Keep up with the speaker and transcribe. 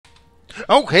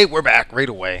Okay, we're back right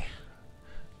away.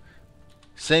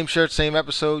 Same shirt, same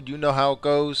episode. You know how it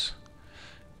goes.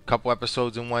 Couple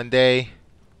episodes in one day.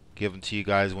 Give them to you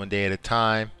guys one day at a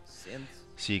time.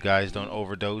 So you guys don't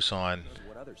overdose on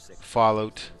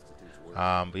Fallout.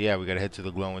 But yeah, we gotta head to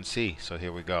the glowing sea. So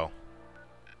here we go.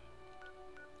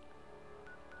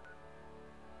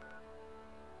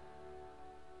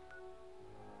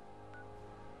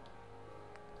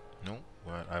 No,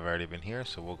 well, I've already been here,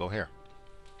 so we'll go here.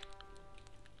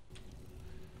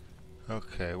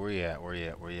 Okay, where you at? Where you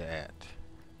at? Where you at?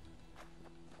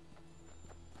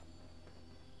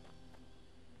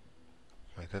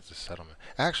 Wait, that's a settlement.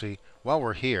 Actually, while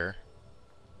we're here,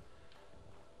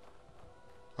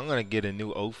 I'm gonna get a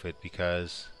new outfit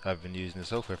because I've been using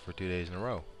this outfit for 2 days in a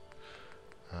row.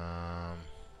 Um,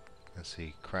 let's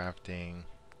see, crafting.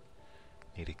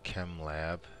 Need a chem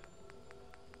lab.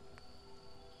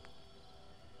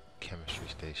 Chemistry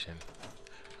station.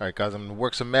 Alright guys, I'm gonna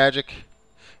work some magic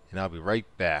and I'll be right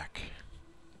back.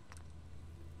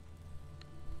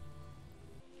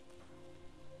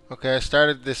 Okay, I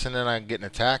started this and then I'm getting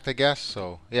attacked, I guess.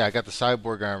 So yeah, I got the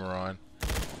cyborg armor on.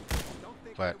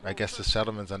 But I guess the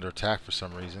settlement's under attack for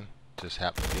some reason. Just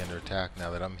happened to be under attack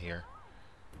now that I'm here.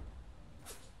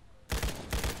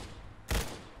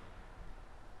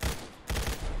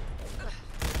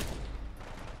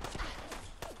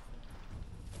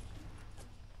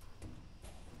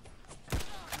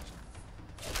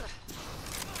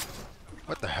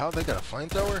 What the hell? They got a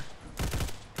flamethrower?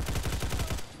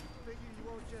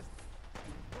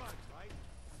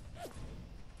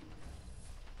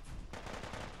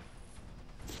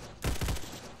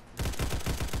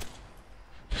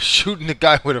 Shooting the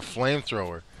guy with a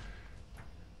flamethrower.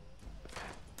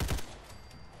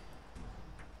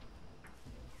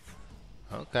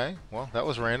 Okay, well, that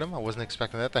was random. I wasn't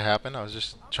expecting that to happen. I was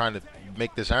just trying to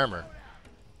make this armor.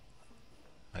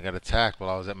 I got attacked while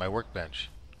I was at my workbench.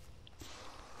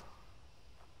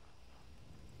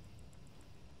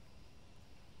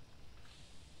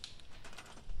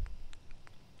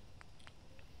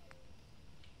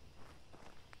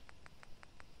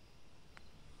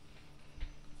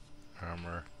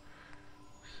 Armor.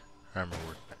 Armor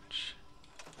workbench.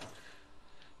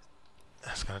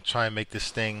 I was gonna try and make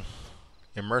this thing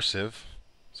immersive,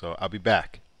 so I'll be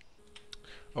back.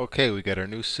 Okay, we got our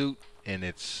new suit, and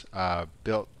it's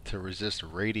built to resist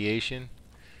radiation.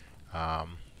 The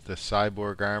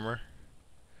cyborg armor,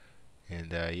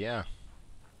 and yeah,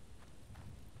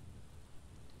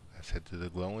 let's head to the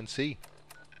glowing sea.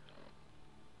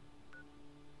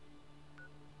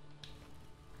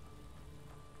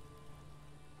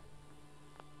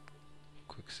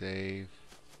 Quick save.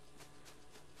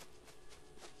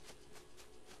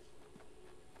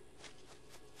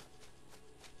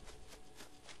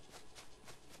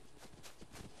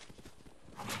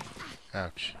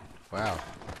 Ouch. Wow.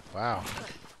 Wow.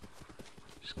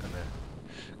 Just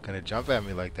gonna jump at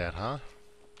me like that, huh?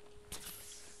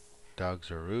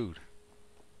 Dogs are rude.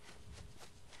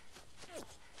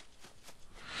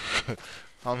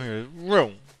 I'm here.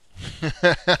 Room.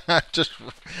 Just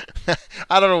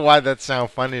I don't know why that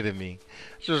sounds funny to me.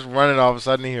 Just running all of a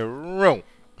sudden here. Room.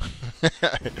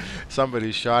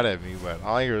 Somebody shot at me, but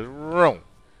all I hear is room.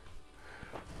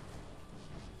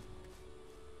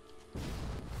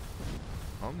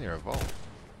 I'm near a vault.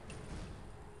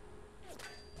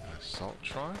 An assault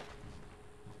tron?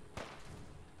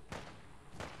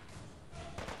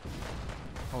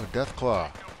 Oh, death claw.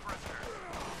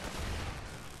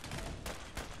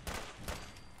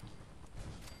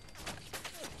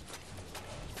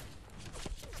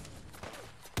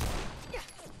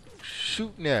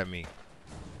 Shooting at me.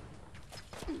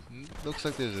 Looks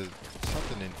like there's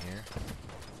something in here.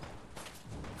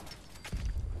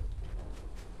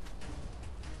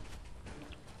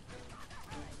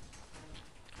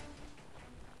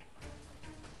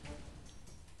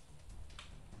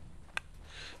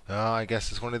 Oh, I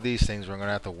guess it's one of these things where I'm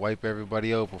gonna have to wipe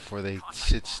everybody out before they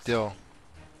sit still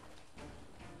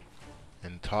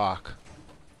and talk.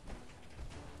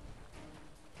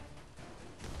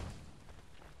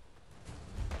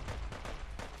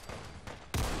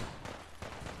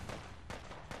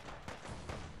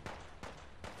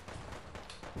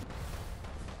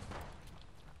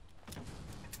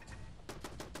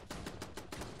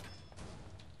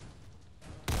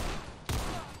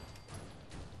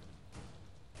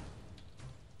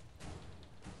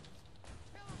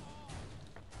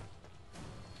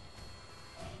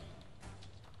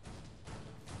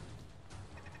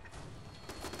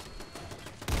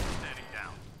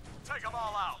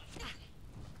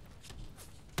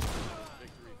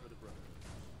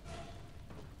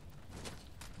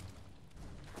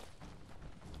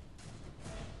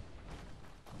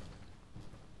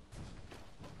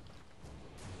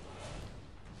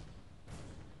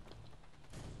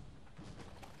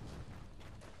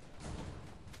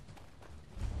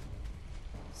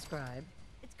 Scribe.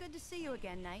 It's good to see you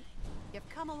again, Knight. You've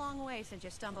come a long way since you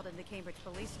stumbled into Cambridge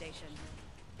Police Station.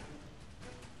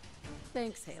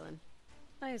 Thanks, Halen.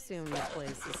 I assume this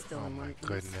place is still Oh in my one piece.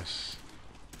 goodness.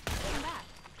 Come back.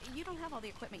 You don't have all the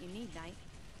equipment you need, Knight.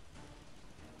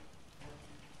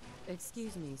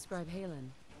 Excuse me, Scribe Halen.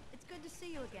 It's good to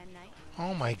see you again, Knight.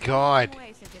 Oh my You've come god. a long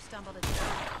way since you stumbled into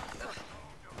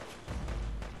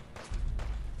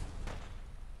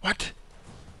What?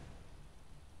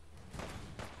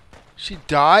 She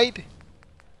died?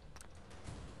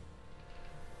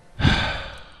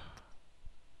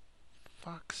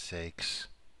 Fuck's sakes.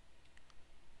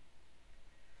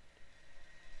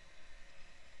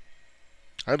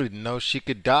 I didn't know she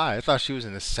could die. I thought she was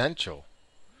an essential.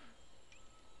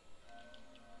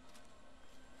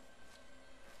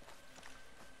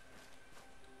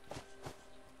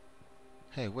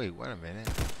 Hey, wait a minute.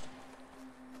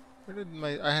 Where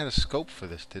did I had a scope for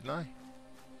this, didn't I?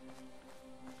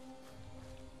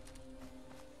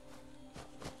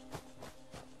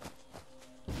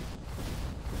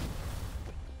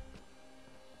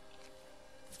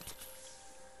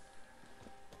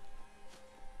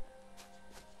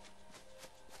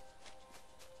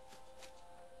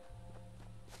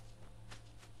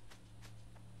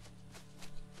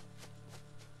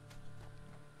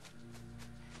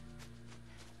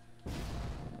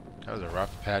 That was a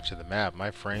rough patch of the map.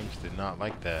 My frames did not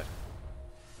like that.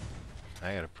 I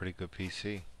had a pretty good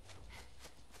PC.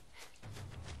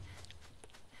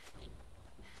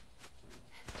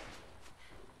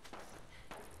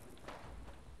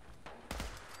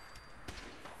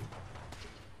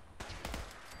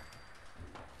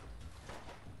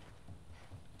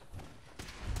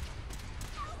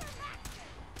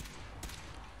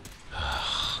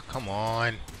 Come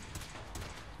on.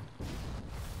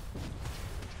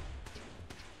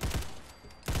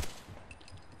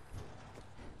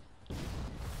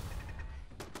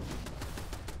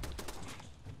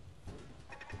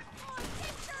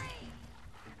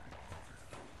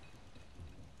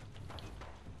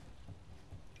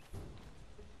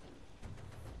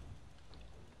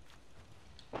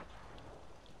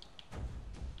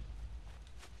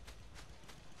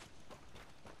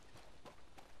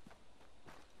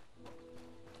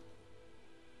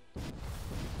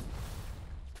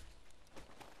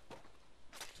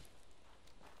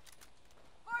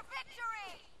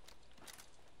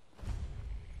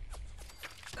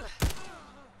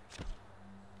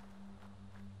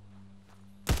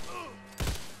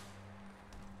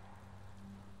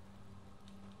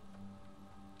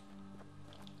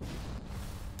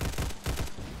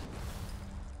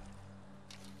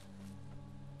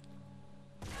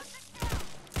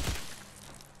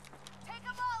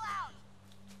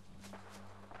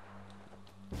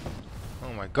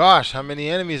 Oh my gosh, how many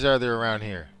enemies are there around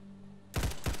here?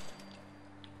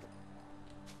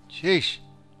 Sheesh.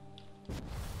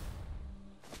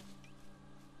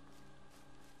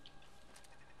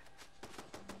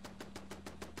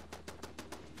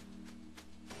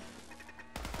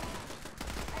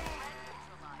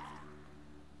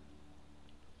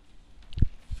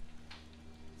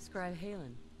 Scribe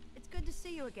Halen. It's good to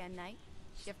see you again, Knight.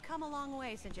 You've come a long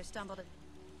way since you stumbled in...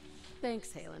 Thanks,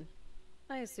 Halen.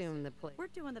 I assume the place... We're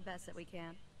doing the best that we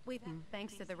can.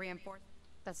 Thanks to the reinforcement.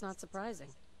 That's not surprising,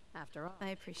 after all. I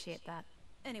appreciate that.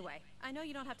 Anyway, I know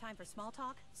you don't have time for small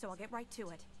talk, so I'll get right to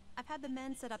it. I've had the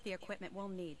men set up the equipment we'll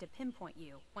need to pinpoint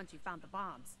you once you've found the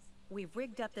bombs. We've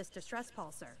rigged up this distress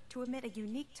pulsar to emit a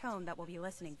unique tone that we'll be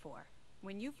listening for.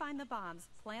 When you find the bombs,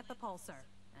 plant the pulsar,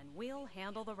 and we'll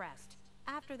handle the rest.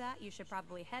 After that, you should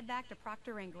probably head back to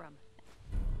Proctor Ingram.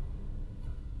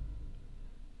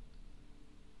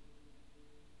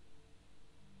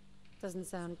 Doesn't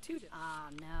sound too... Ah,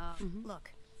 no.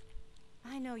 Look,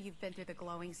 I know you've been through the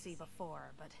glowing sea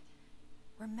before, but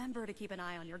remember to keep an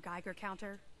eye on your Geiger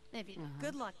counter. If you...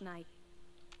 Good luck, Knight.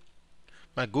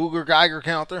 My Google Geiger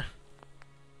counter.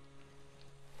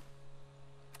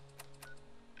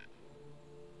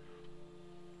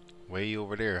 Way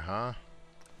over there, huh?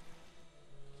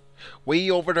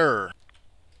 Way over there.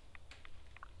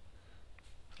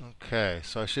 Okay,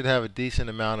 so I should have a decent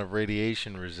amount of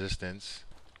radiation resistance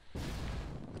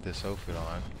with this outfit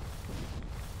on.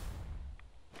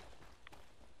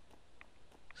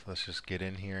 So let's just get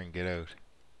in here and get out.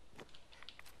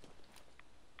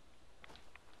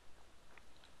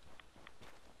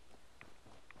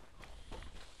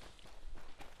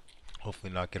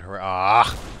 Hopefully not get her.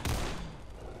 Ah!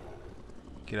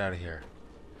 Get out of here.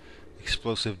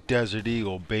 Explosive Desert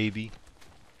Eagle, baby.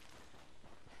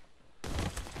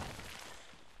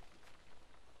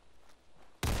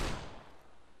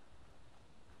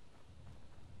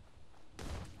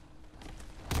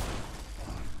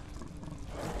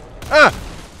 Ah!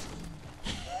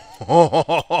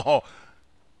 Oh!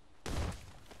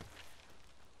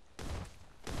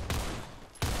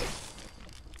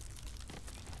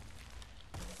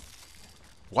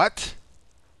 What?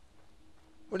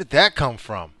 Where did that come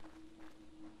from?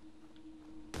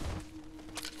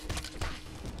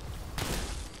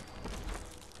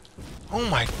 Oh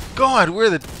my god, where are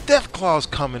the death claws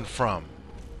coming from?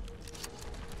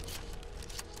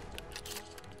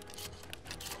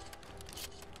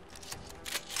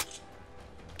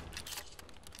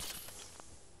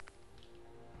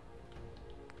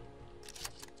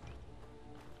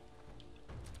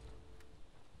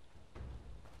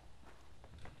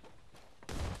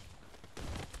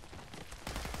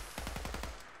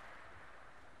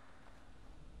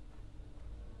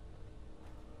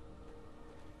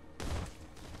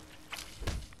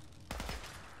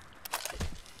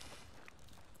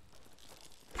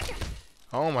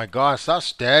 Oh my gosh, stop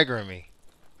staggering me.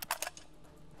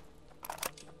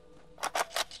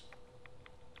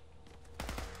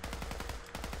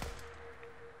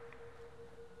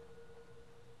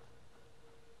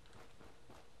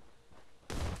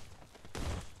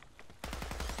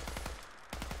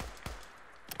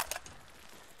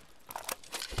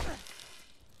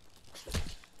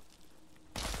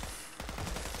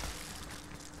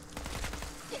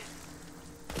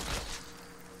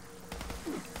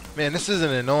 Man, this is an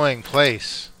annoying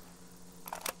place.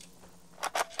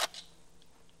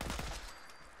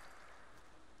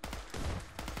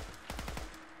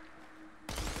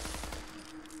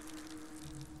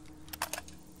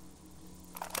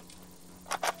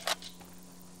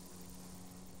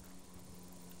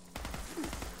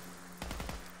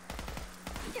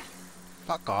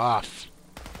 Fuck off.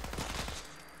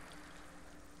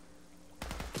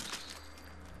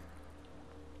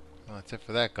 Well, that's it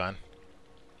for that gun.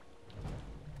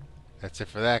 That's it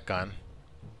for that gun.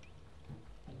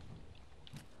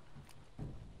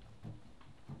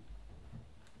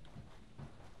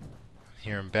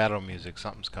 Hearing battle music,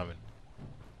 something's coming.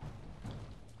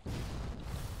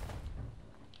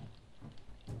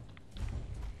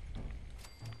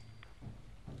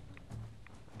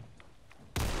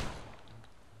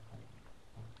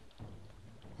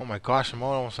 Oh my gosh, I'm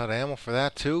almost out of ammo for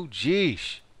that too?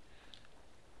 Jeesh.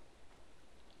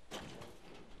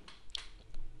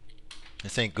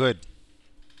 This ain't good.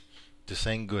 This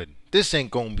ain't good. This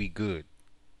ain't gonna be good.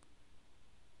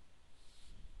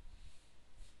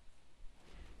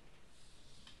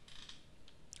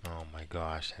 Oh my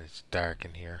gosh, it's dark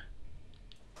in here.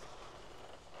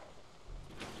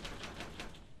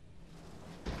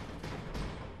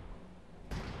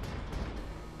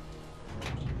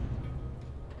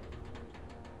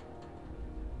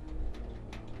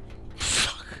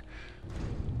 Fuck.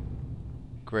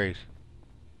 Great.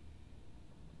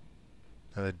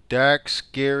 Another dark,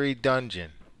 scary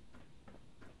dungeon.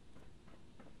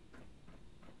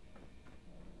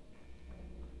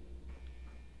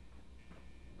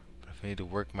 But if I need to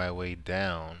work my way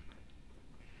down,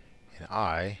 and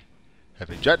I have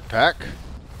a jetpack,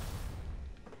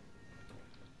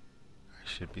 I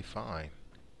should be fine.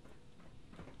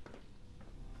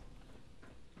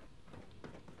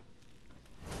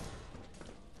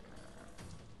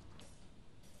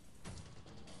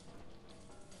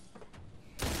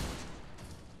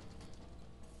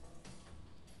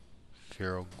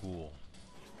 Feral ghoul.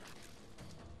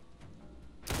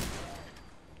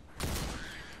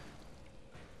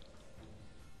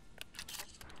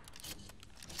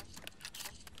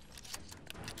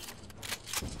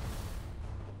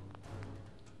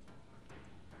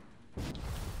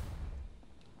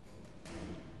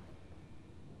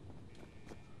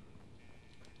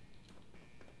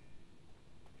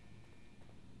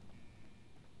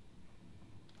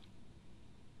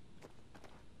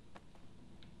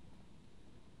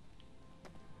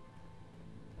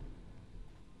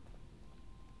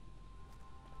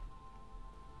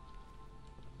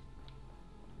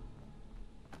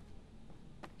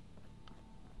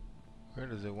 Where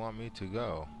does it want me to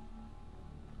go?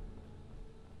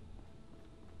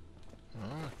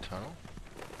 Oh, tunnel.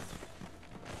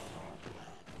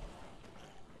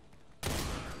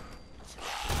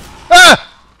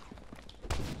 Ah!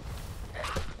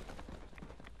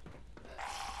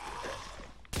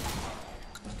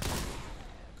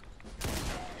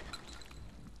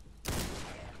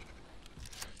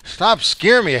 Stop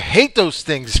scaring me. I hate those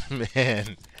things,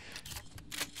 man.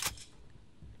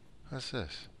 What's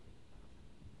this?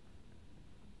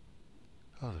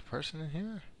 Oh, the person in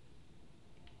here?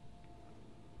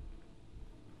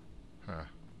 Huh.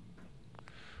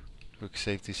 Quick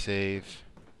safety save.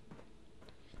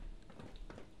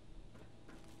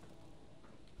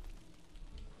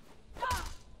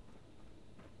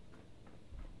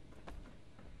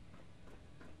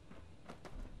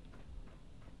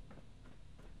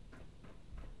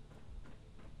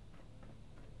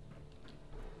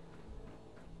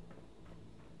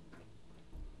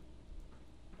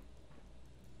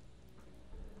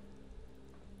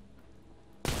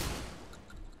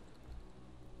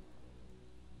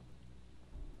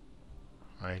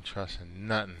 ain't trusting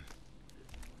nothing.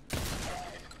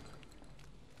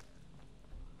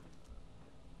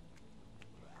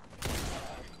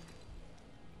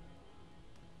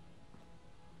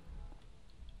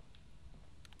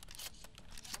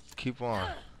 Keep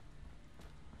on.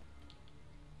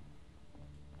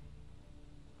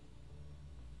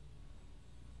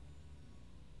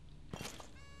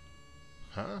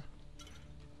 Huh?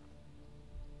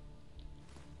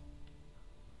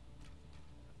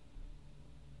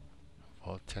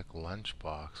 Voltech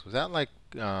lunchbox. Was that like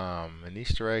an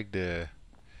Easter egg to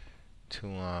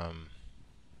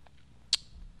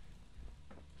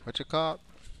what you call it?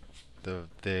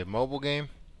 The mobile game?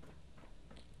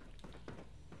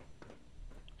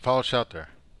 Fallout Shelter,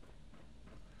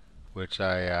 which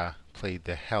I played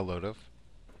the hell out of.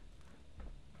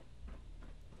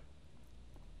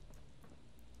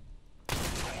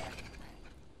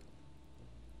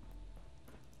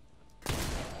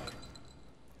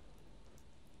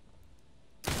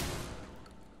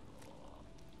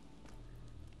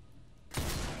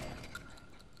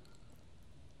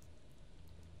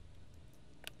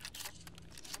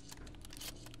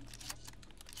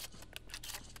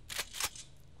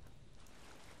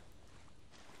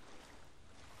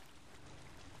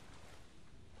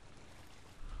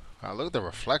 Wow, look at the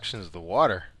reflections of the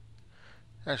water.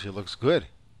 Actually looks good.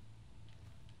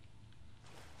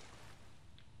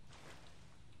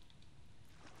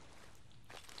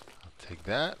 I'll take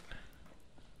that.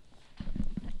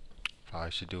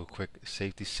 Probably should do a quick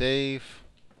safety save.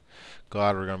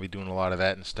 God, we're going to be doing a lot of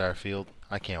that in Starfield.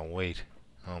 I can't wait.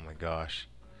 Oh my gosh.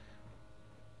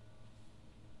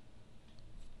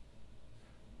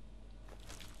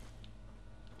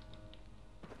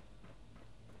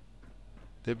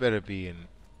 There better be an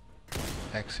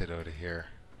exit out of here.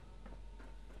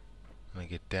 Let me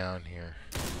get down here.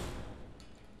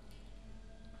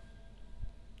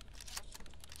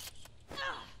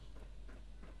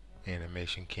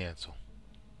 Animation cancel.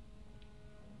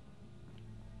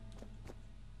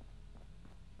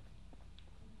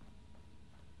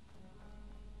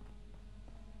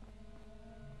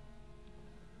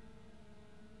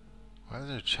 Why is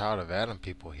there a Child of Adam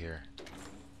people here?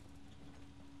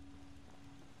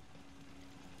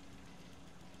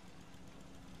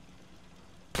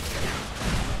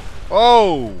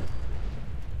 Oh!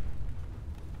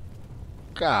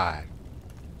 God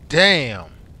damn!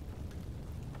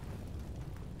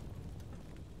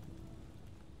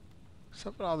 What's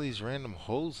up with all these random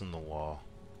holes in the wall?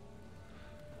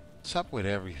 What's up with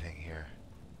everything here?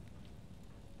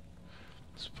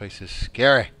 This place is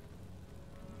scary.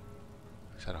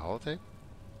 Is that a holotape?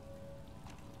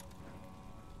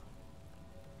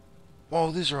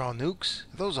 Whoa, these are all nukes?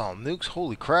 Are those all nukes?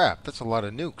 Holy crap, that's a lot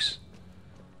of nukes.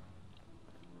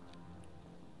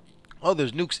 Oh,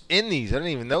 there's nukes in these. I didn't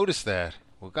even notice that.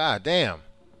 Well, god damn.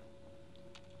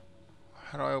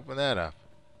 How do I open that up?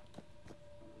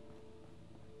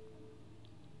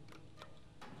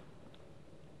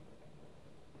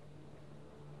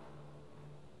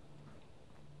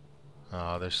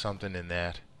 Oh, there's something in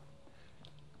that.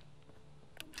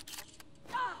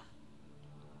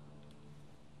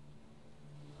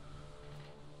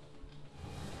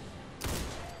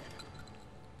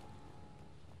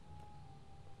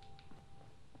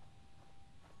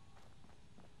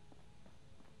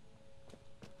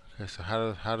 Okay, so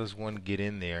how does one get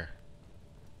in there?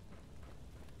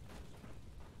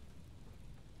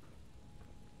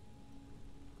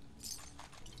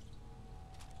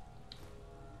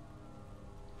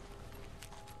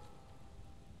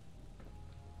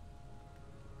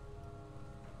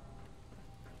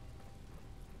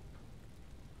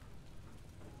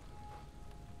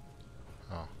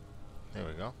 Oh, there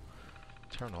we go.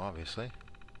 Terminal, obviously.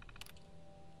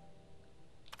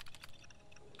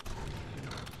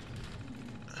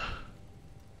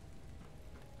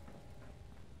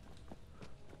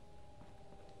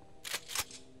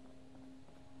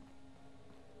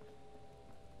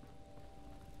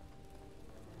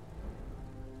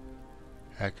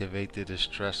 Activate the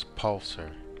distress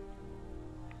pulsar.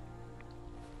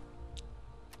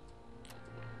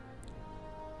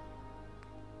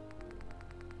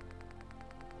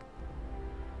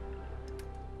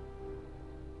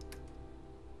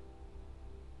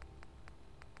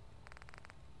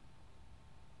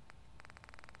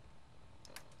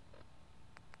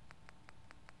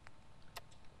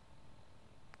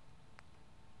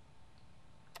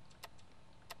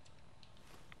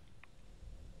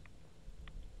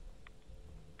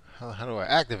 How do I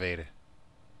activate it?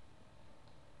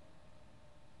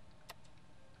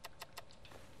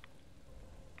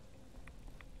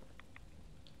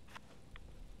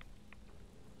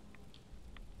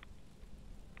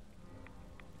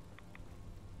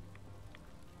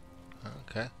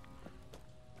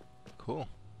 Cool.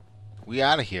 We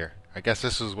out of here. I guess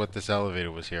this is what this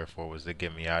elevator was here for, was to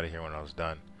get me out of here when I was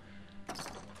done.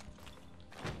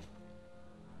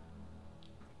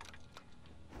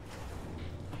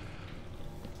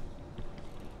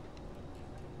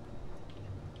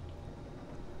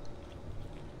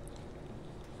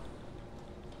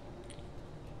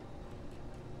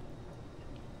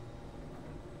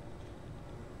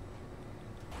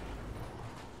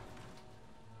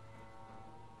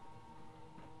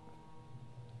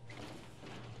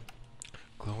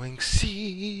 Glowing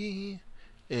sea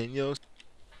in your...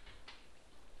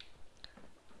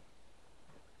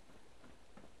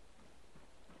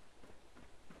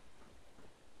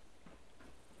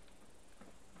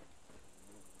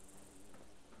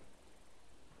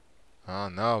 Oh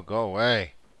no, go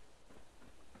away.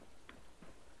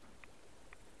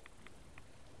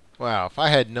 Wow, if I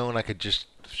had known I could just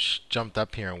jumped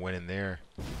up here and went in there,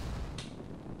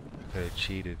 I could have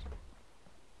cheated.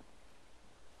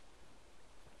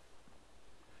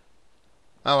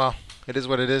 Oh well, it is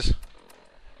what it is.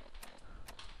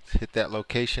 Let's hit that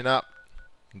location up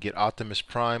and get Optimus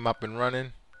Prime up and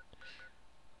running.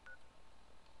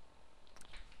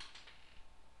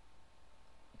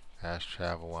 Fast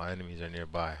travel while enemies are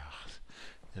nearby. Ugh,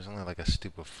 there's only like a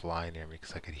stupid fly near me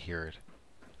because I could hear it.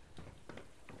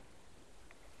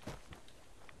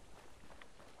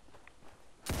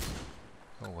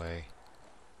 No way.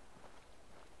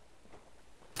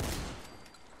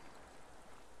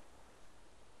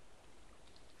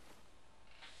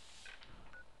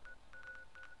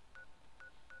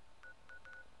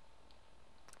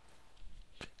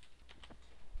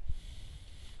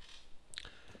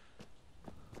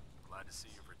 Glad to see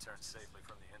you've returned safely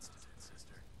from the Institute,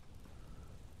 sister.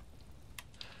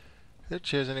 Are there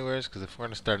chairs anywhere? Because if we're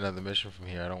going to start another mission from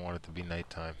here, I don't want it to be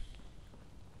nighttime.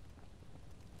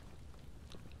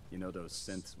 You know those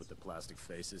synths with the plastic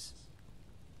faces?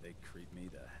 They creep me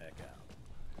the heck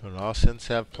out. Don't all synths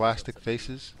have plastic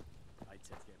faces? I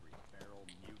take every barrel,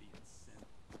 mutie, and synth,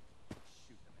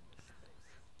 shoot them into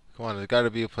space. Come on, there's got to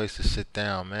be a place to sit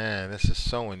down. Man, this is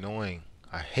so annoying.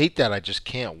 I hate that I just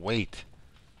can't wait.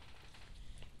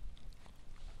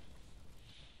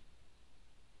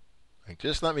 Like,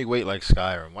 just let me wait like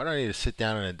Skyrim. Why do I need to sit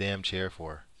down in a damn chair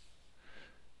for?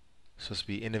 It's supposed to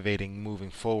be innovating, moving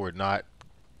forward, not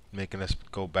making us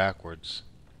go backwards.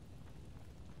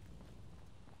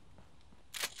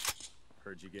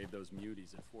 Heard you gave those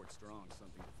muties at Fort Strong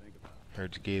something to think about.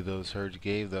 Heard you gave those, heard you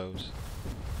gave those.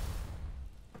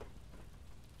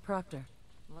 Proctor.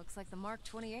 Looks like the Mark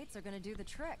 28s are gonna do the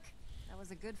trick. That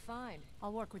was a good find.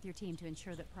 I'll work with your team to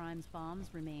ensure that Prime's bombs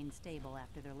remain stable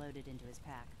after they're loaded into his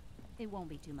pack. It won't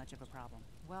be too much of a problem.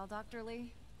 Well, Dr.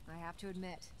 Lee, I have to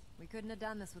admit, we couldn't have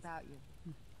done this without you.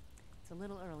 It's a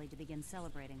little early to begin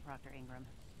celebrating, Proctor Ingram.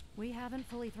 We haven't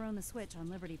fully thrown the switch on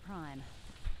Liberty Prime,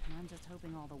 and I'm just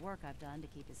hoping all the work I've done to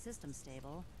keep his system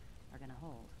stable are gonna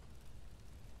hold.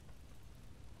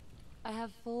 I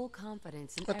have full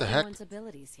confidence in What the heck? everyone's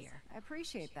abilities here. I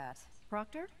appreciate that.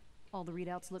 Proctor, all the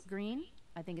readouts look green.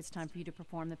 I think it's time for you to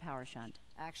perform the power shunt.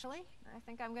 Actually, I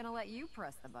think I'm gonna let you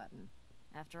press the button.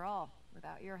 After all,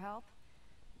 without your help,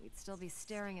 we'd still be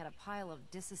staring at a pile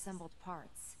of disassembled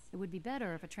parts. It would be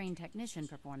better if a trained technician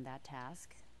performed that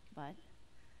task, but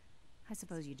I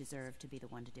suppose you deserve to be the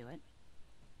one to do it.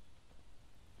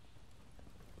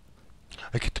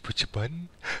 I get to push a button.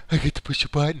 I get to push a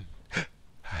button.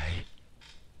 Hi.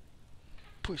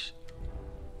 Push.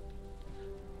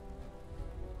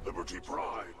 Liberty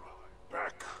Prime,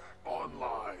 back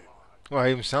online. Well,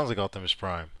 it even sounds like Optimus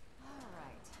Prime.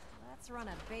 Alright, let's run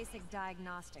a basic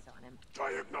diagnostic on him.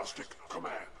 Diagnostic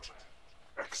command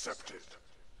accepted.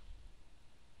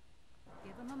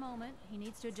 Give him a moment. He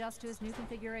needs to adjust to his new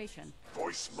configuration.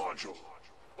 Voice module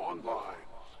online.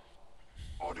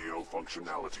 Audio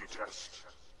functionality test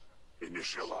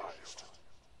initialized.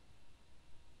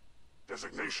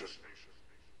 Designation: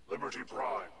 Liberty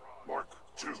Prime, Mark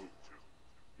II.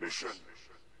 Mission: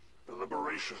 the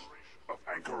liberation of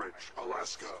Anchorage,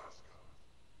 Alaska.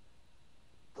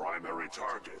 Primary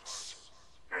targets: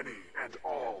 any and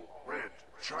all red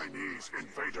Chinese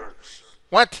invaders.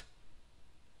 What?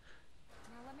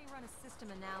 Now let me run a system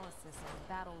analysis and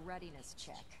battle readiness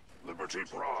check. Liberty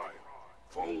Prime,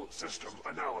 full system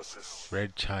analysis.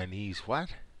 Red Chinese. What?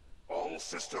 All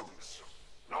systems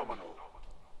nominal.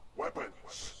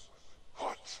 Weapons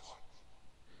hot.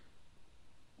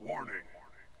 Warning: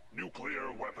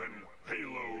 nuclear weapon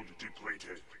payload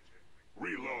depleted.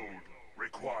 Reload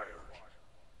required.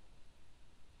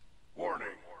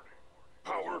 Warning: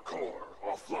 power core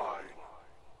offline.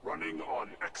 Running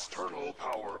on external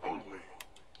power only.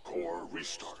 Core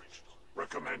restart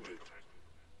recommended.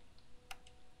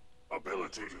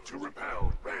 Ability to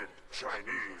repel red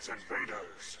Chinese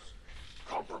invaders.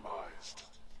 Compromised.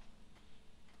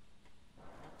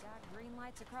 Got green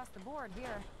lights across the board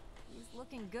here. He's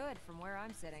looking good from where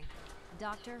I'm sitting.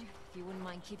 Doctor, if you wouldn't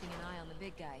mind keeping an eye on the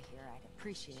big guy here, I'd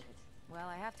appreciate it. Well,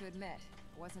 I have to admit,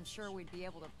 I wasn't sure we'd be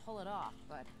able to pull it off,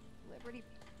 but Liberty...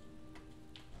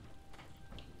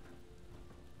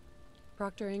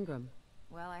 Proctor Ingram.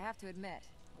 Well, I have to admit,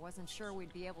 I wasn't sure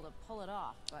we'd be able to pull it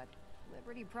off, but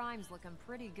Liberty Prime's looking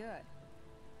pretty good.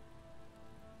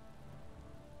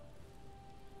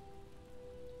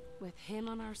 With him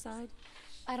on our side,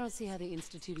 I don't see how the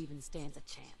Institute even stands a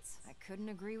chance. I couldn't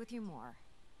agree with you more.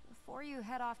 Before you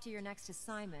head off to your next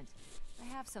assignment, I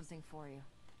have something for you.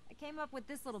 I came up with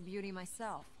this little beauty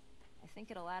myself. I think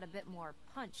it'll add a bit more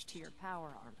punch to your power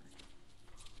armor.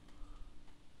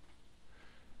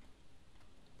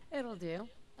 It'll do,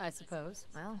 I suppose.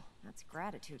 Well, that's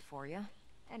gratitude for you.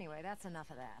 Anyway, that's enough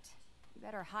of that. You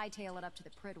better hightail it up to the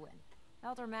Pridwin.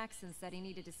 Elder Maxson said he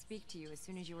needed to speak to you as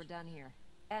soon as you were done here.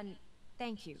 And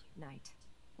thank you, Knight.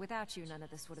 Without you, none of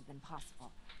this would have been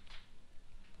possible.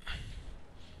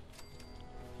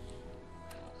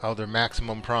 Elder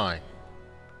Maximum Prime.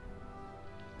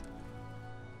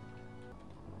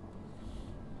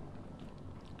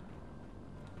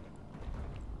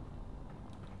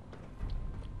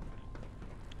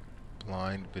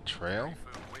 Blind betrayal?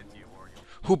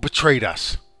 Who betrayed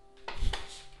us?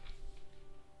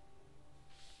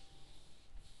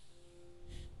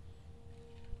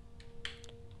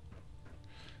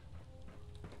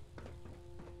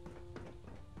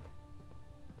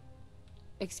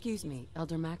 Excuse me,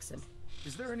 Elder Maxim.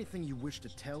 Is there anything you wish to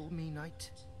tell me,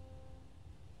 Knight?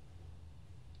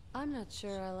 I'm not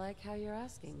sure I like how you're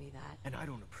asking me that. And I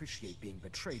don't appreciate being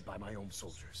betrayed by my own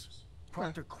soldiers.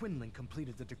 Proctor Quinlan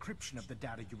completed the decryption of the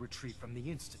data you retrieved from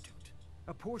the Institute.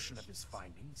 A portion of his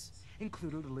findings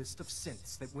included a list of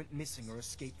synths that went missing or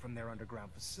escaped from their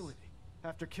underground facility.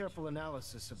 After careful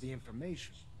analysis of the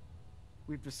information,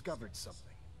 we've discovered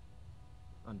something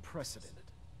unprecedented.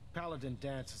 Paladin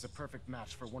Dance is a perfect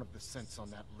match for one of the synths on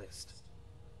that list.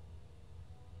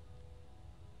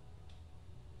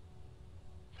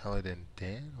 Paladin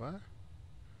Dan? What?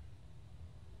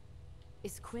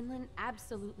 Is Quinlan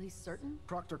absolutely certain?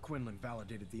 Proctor Quinlan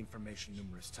validated the information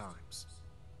numerous times.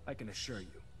 I can assure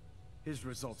you, his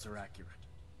results are accurate.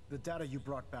 The data you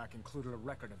brought back included a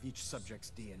record of each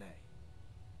subject's DNA.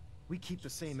 We keep the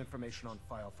same information on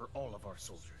file for all of our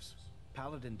soldiers.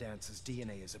 Paladin Dance's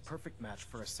DNA is a perfect match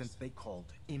for a synth they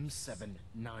called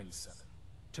M797.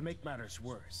 To make matters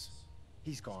worse,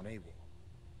 he's gone AWOL.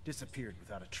 Disappeared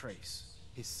without a trace.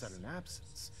 His sudden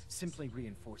absence simply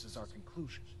reinforces our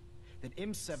conclusion that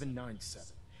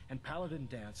M797 and Paladin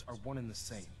Dance are one and the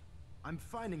same. I'm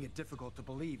finding it difficult to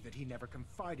believe that he never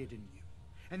confided in you,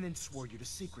 and then swore you to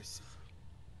secrecy.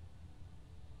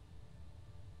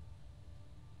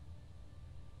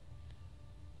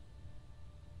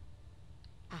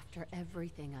 After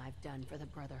everything I've done for the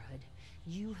Brotherhood,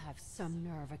 you have some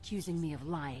nerve accusing me of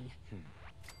lying.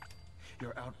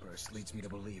 Your outburst leads me to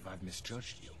believe I've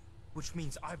misjudged you, which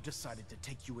means I've decided to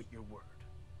take you at your word.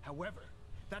 However,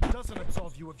 that doesn't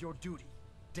absolve you of your duty.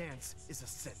 Dance is a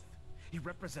Sith. He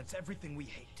represents everything we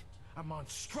hate, a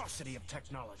monstrosity of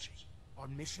technology. Our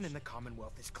mission in the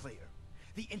Commonwealth is clear.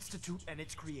 The Institute and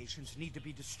its creations need to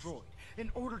be destroyed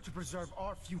in order to preserve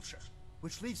our future,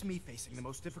 which leaves me facing the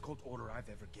most difficult order I've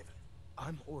ever given.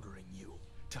 I'm ordering you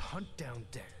to hunt down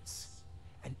Dance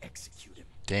and execute him.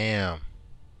 Damn.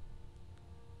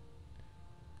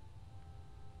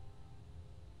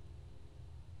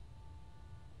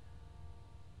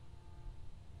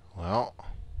 Well,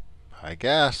 I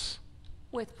guess.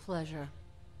 With pleasure.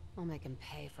 I'll make him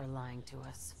pay for lying to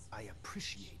us. I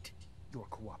appreciate your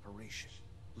cooperation.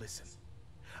 Listen,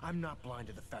 I'm not blind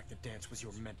to the fact that Dance was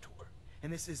your mentor,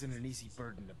 and this isn't an easy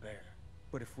burden to bear.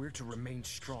 But if we're to remain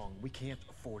strong, we can't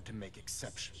afford to make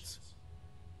exceptions.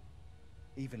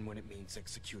 Even when it means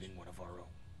executing one of our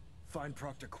own. Find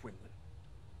Proctor Quinlan.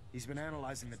 He's been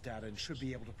analyzing the data and should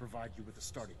be able to provide you with a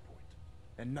starting point.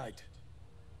 And Knight,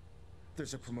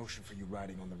 there's a promotion for you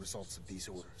riding on the results of these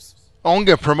orders. Oh, I'm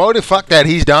get promoted? Fuck that,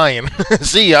 he's dying.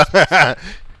 See ya.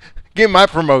 Give me my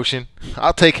promotion.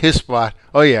 I'll take his spot.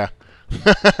 Oh yeah.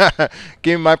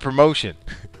 Give me my promotion.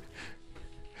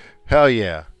 Hell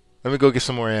yeah. Let me go get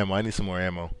some more ammo. I need some more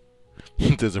ammo.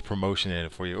 There's a promotion in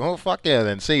it for you. Oh fuck yeah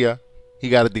then. See ya. He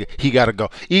gotta go.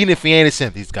 Even if he ain't a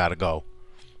synth, he's gotta go.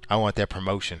 I want that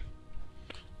promotion.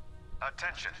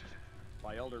 Attention.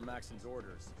 By Elder Maxon's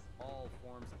orders, all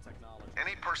forms of technology...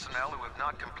 Any personnel who have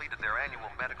not completed their annual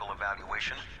medical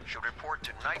evaluation should report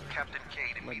to Knight Captain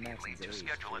Cade immediately to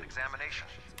schedule an examination.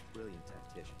 brilliant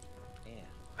tactician. And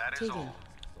That is Tegan, all.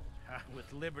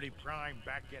 With Liberty Prime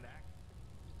back in action.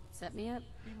 set me up.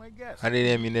 Be my guest. I need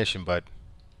ammunition, bud.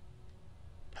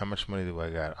 How much money do I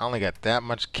got? I only got that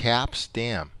much caps?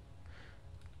 Damn.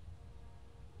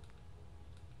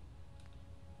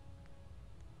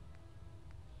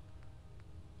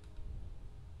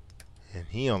 And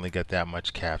he only got that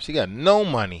much caps. He got no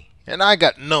money. And I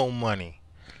got no money.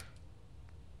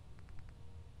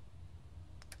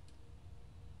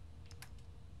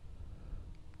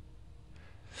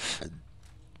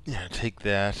 Yeah, take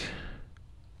that.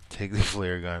 Take the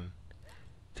flare gun.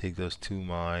 Take those 2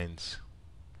 mines.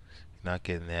 You're not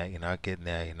getting that. You're not getting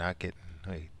that. You're not getting...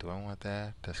 Wait, do I want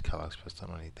that? That's Kellogg's pistol.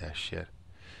 I don't need that shit.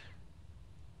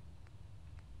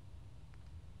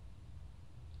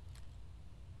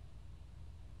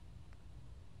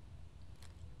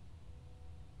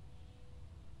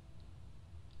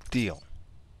 Deal.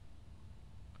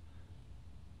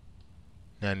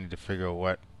 Now I need to figure out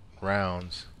what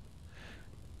rounds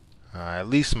at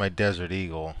least my Desert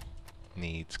Eagle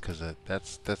needs, because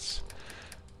that's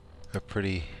a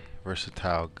pretty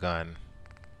versatile gun.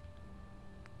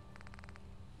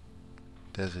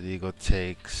 Desert Eagle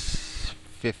takes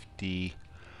 50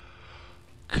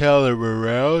 caliber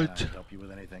rounds. Can I help you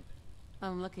with anything?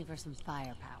 I'm looking for some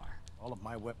firepower. All of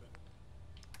my weapons.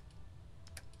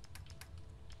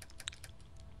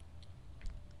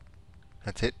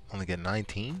 That's it? Only get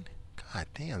 19? God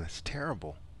damn, that's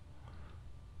terrible.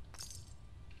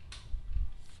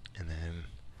 And then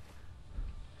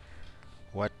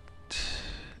what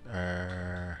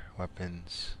are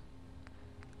weapons?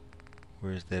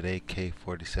 Where's that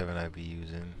AK-47 I'd be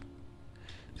using?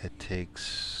 That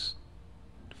takes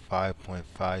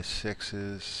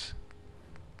 5.56s.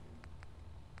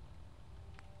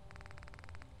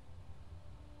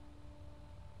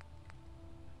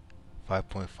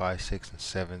 .56 and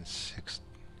 7 6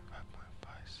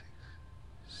 5.56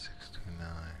 629.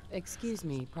 Excuse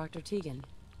me, Proctor Tegan.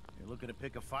 You're looking to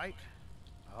pick a fight?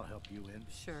 I'll help you in.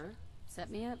 Sure.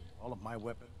 Set me up. All of my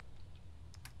weapons.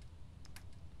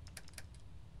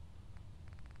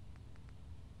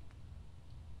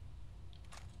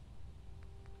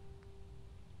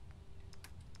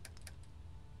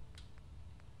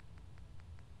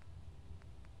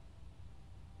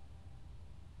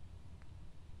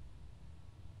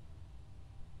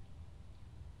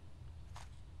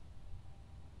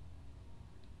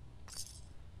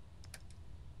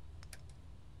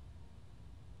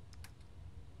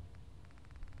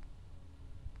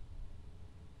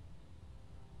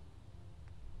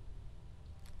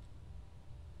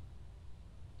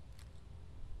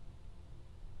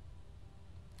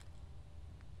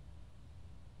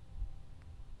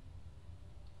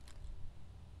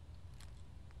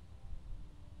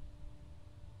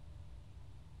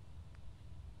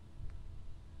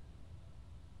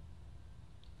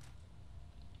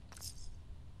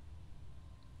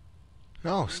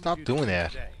 No, stop doing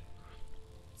that.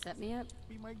 Set me up.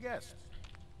 Be my guest.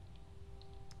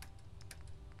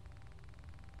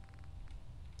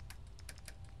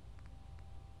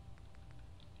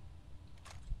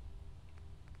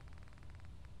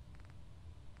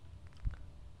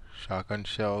 Shotgun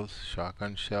shells,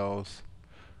 shotgun shells.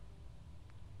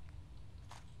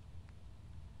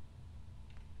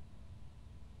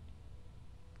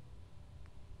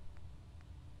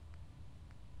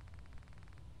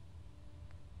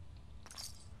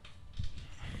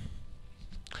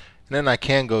 And then I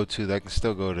can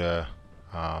still go to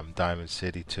Diamond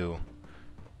City too.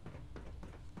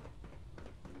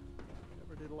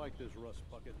 Never did like this rust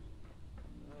bucket.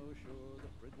 Oh, sure, the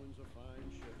Pridwin's a fine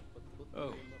ship, but put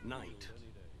Oh, me in the Knight. field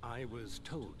any day. I was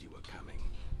told you were coming.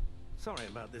 Sorry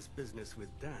about this business with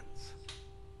Dance.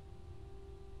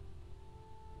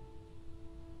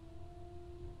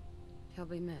 He'll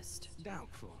be missed.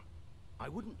 Doubtful. I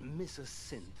wouldn't miss a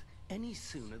synth any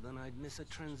sooner than I'd miss a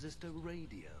transistor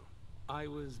radio. I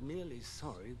was merely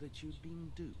sorry that you'd been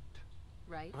duped.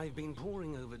 Right? I've been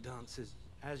poring over Dance's...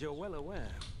 As you're well aware,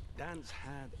 Dance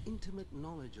had intimate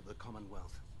knowledge of the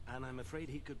Commonwealth, and I'm afraid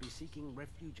he could be seeking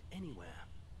refuge anywhere.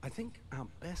 I think our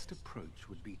best approach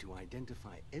would be to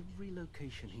identify every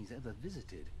location he's ever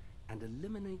visited and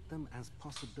eliminate them as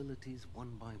possibilities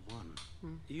one by one.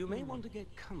 You may want to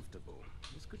get comfortable.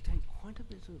 This could take quite a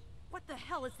bit of... What the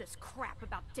hell is this crap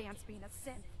about Dance being a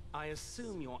synth? I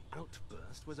assume your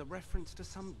outburst was a reference to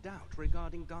some doubt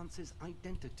regarding Dance's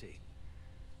identity.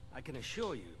 I can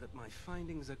assure you that my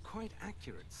findings are quite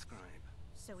accurate, Scribe.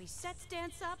 So he sets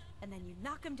Dance up, and then you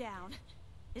knock him down.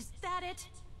 Is that it?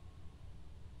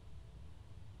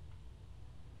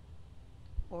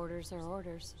 Orders are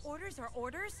orders. Orders are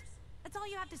orders? That's all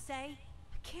you have to say?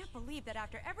 can't believe that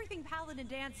after everything Paladin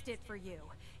Dance did for you,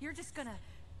 you're just gonna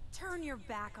turn your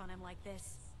back on him like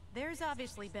this. There's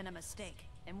obviously been a mistake,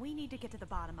 and we need to get to the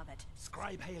bottom of it.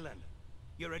 Scribe Halen,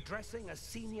 you're addressing a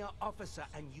senior officer,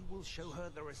 and you will show her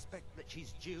the respect that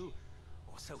she's due,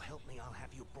 or so help me, I'll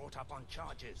have you brought up on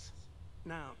charges.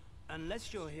 Now,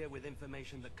 unless you're here with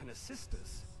information that can assist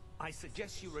us, I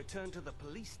suggest you return to the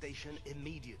police station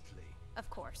immediately. Of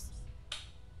course.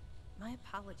 My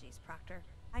apologies, Proctor.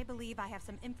 I believe I have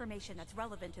some information that's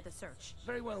relevant to the search.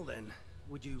 Very well then.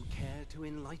 Would you care to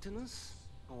enlighten us?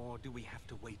 Or do we have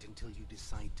to wait until you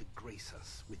decide to grace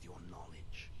us with your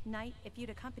knowledge? Knight, if you'd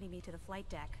accompany me to the flight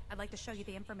deck, I'd like to show you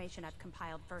the information I've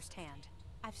compiled firsthand.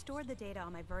 I've stored the data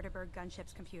on my Vertibird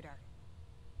gunship's computer.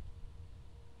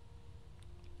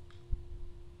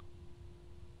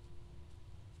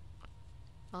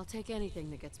 I'll take anything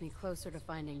that gets me closer to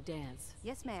finding Dance.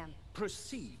 Yes, ma'am.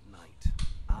 Proceed, Knight.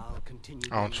 I'll continue.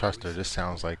 I don't trust her. This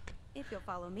sounds like If you'll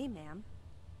follow me, ma'am.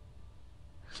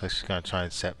 it's like she's gonna try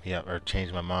and set me up or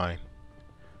change my mind.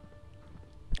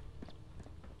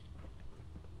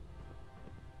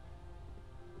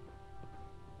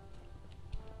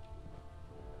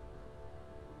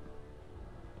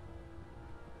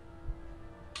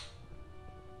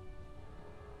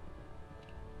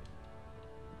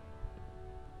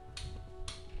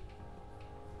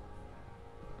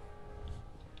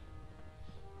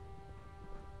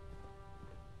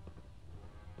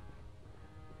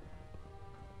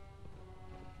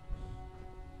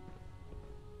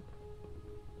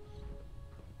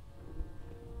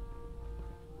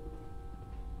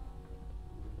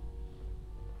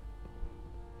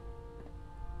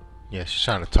 Yeah, she's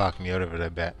trying to talk me out of it, I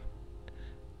bet.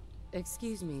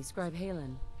 Excuse me, Scribe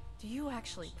Halen. Do you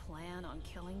actually plan on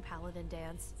killing Paladin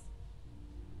Dance?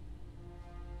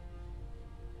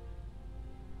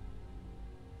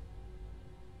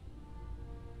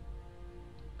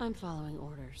 I'm following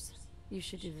orders. You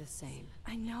should do the same.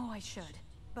 I know I should.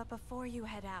 But before you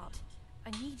head out,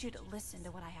 I need you to listen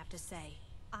to what I have to say.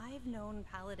 I've known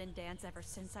Paladin Dance ever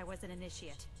since I was an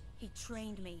initiate. He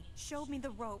trained me, showed me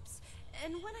the ropes,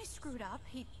 and when I screwed up,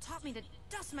 he taught me to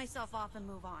dust myself off and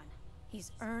move on.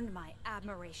 He's earned my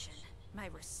admiration, my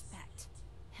respect,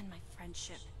 and my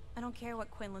friendship. I don't care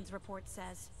what Quinlan's report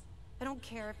says. I don't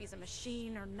care if he's a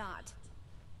machine or not.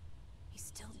 He's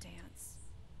still Dance.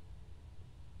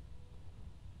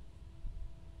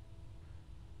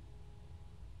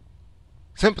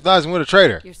 Sympathizing with a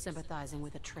traitor. You're sympathizing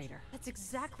with a traitor. That's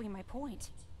exactly my point.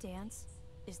 Dance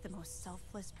is the most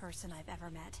selfless person I've ever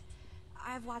met.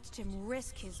 I've watched him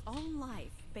risk his own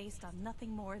life based on nothing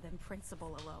more than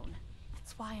principle alone.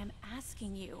 That's why I'm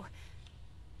asking you,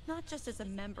 not just as a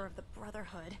member of the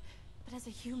Brotherhood, but as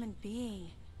a human being.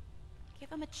 Give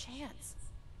him a chance.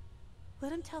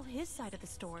 Let him tell his side of the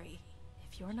story.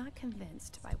 If you're not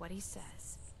convinced by what he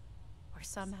says, or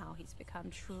somehow he's become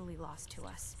truly lost to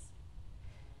us,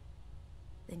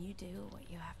 then you do what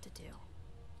you have to do.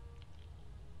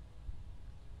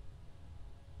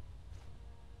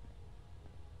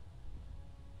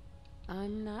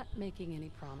 I'm not making any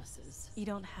promises. You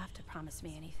don't have to promise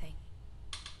me anything.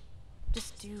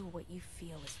 Just do what you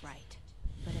feel is right.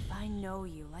 But if I know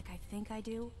you like I think I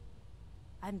do,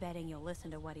 I'm betting you'll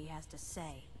listen to what he has to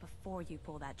say before you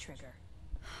pull that trigger.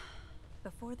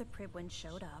 Before the Pribwin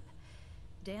showed up,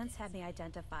 Dance had me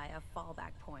identify a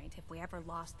fallback point if we ever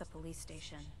lost the police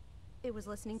station. It was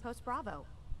Listening Post Bravo,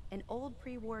 an old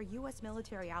pre-war US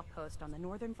military outpost on the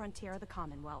northern frontier of the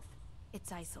Commonwealth.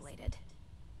 It's isolated,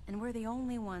 and we're the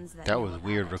only ones that That know was about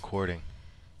weird it. recording.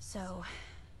 So,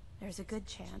 there's a good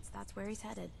chance that's where he's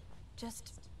headed.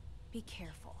 Just be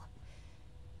careful.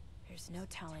 There's no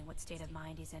telling what state of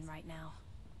mind he's in right now,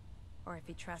 or if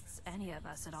he trusts any of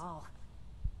us at all.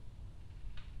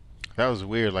 That was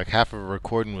weird. Like half of a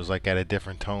recording was like at a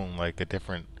different tone, like a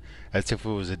different, as if it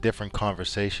was a different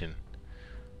conversation.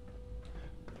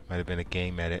 Might have been a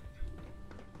game edit.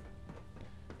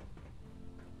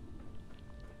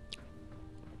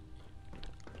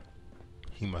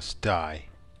 He must die.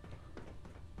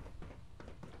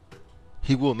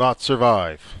 He will not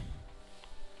survive.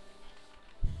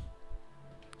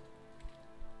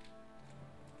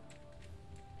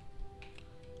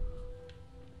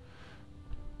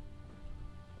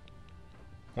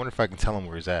 I wonder if I can tell him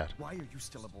where he's at. Why are you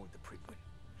still aboard the Pribwin?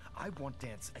 I want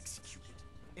Dance executed.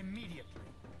 Immediately.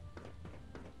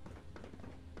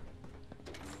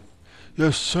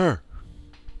 Yes, sir.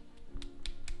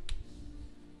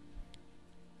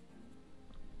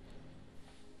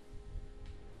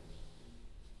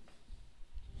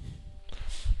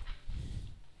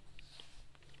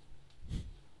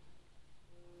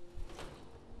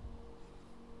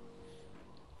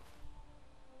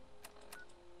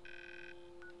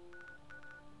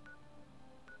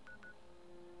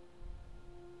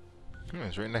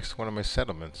 It's right next to one of my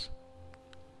settlements.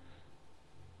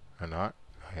 Or not?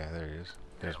 Oh yeah, there he is.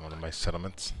 There's one of my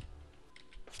settlements.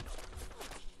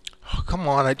 Oh, come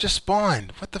on, I just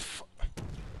spawned. What the f...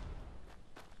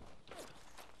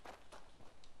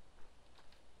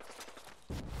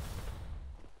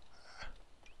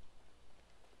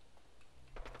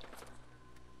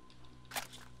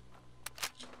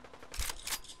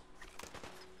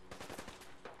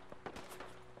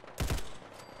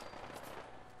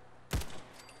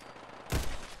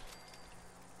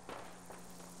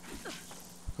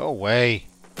 Go away.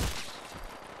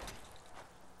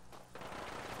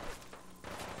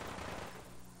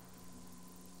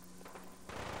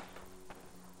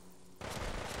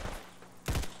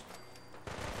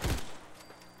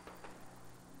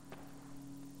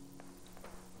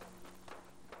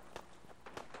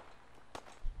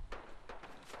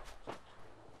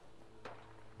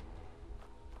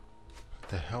 What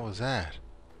the hell was that?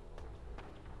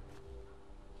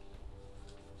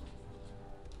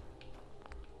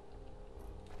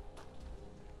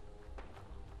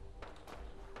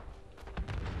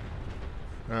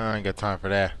 I ain't got time for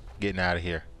that. Getting out of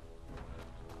here.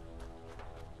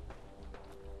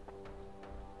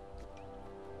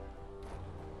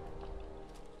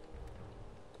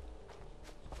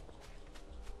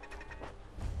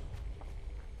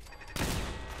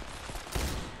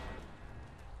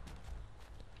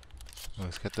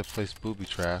 Let's get the place booby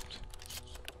trapped.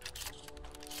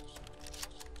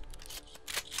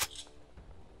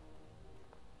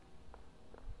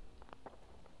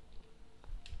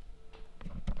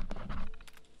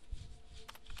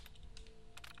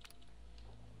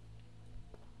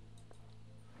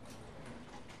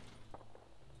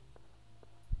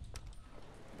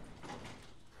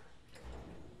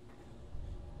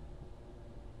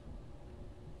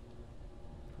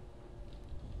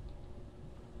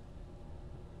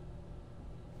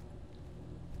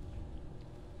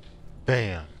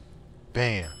 Bam.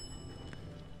 Bam.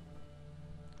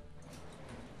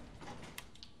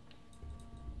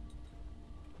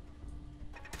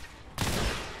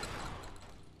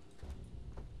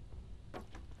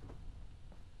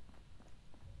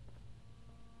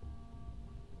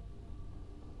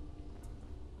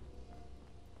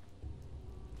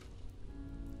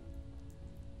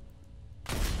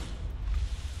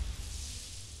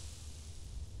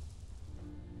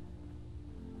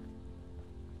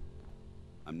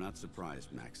 I'm not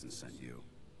surprised Maxon sent you.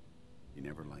 He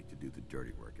never liked to do the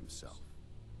dirty work himself.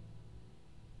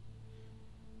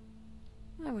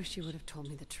 I wish you would have told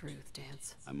me the truth,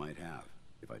 Dance. I might have,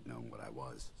 if I'd known what I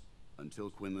was. Until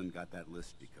Quinlan got that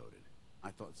list decoded, I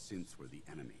thought synths were the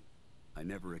enemy. I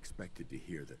never expected to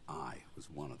hear that I was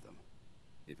one of them.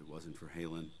 If it wasn't for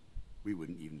Halen, we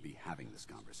wouldn't even be having this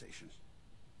conversation.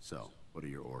 So, what are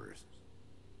your orders?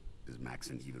 Does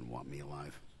Maxon even want me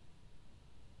alive?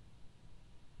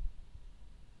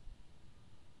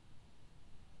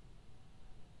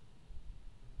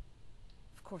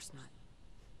 Of course not.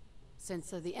 Since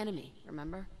they're the enemy,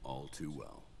 remember? All too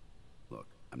well. Look,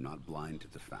 I'm not blind to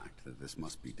the fact that this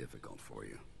must be difficult for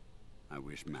you. I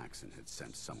wish Maxon had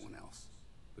sent someone else,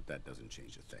 but that doesn't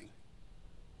change a thing.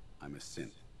 I'm a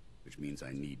synth, which means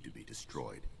I need to be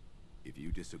destroyed. If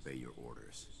you disobey your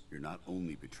orders, you're not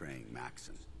only betraying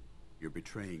Maxon, you're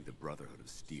betraying the Brotherhood of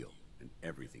Steel and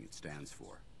everything it stands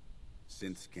for.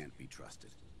 Synths can't be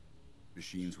trusted.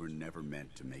 Machines were never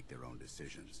meant to make their own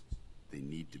decisions. They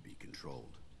need to be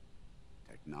controlled.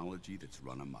 Technology that's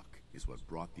run amok is what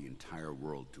brought the entire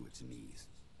world to its knees,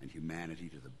 and humanity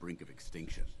to the brink of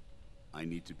extinction. I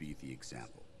need to be the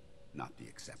example, not the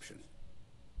exception.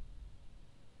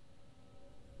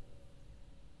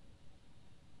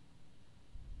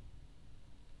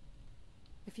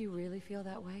 If you really feel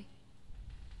that way,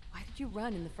 why did you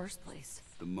run in the first place?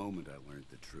 The moment I learned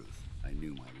the truth, I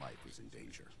knew my life was in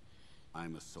danger.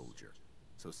 I'm a soldier,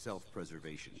 so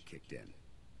self-preservation kicked in.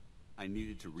 I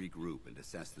needed to regroup and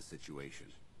assess the situation.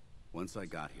 Once I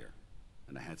got here,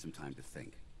 and I had some time to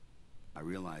think, I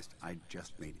realized I'd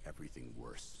just made everything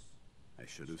worse. I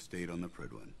should have stayed on the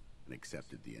Prydwen and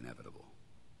accepted the inevitable.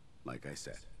 Like I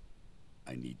said,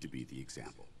 I need to be the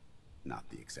example, not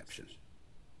the exception.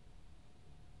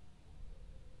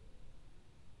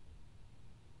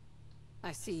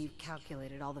 I see you've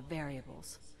calculated all the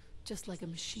variables, just like a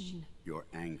machine. Your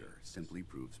anger simply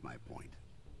proves my point.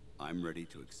 I'm ready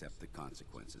to accept the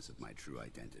consequences of my true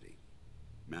identity.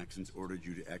 Maxon's ordered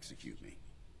you to execute me,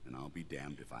 and I'll be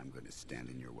damned if I'm going to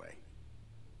stand in your way.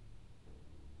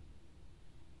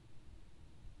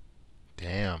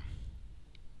 Damn.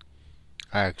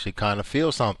 I actually kind of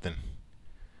feel something.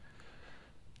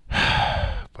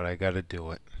 But I gotta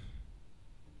do it.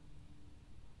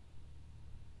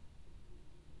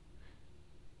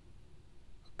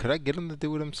 Could I get him to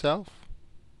do it himself?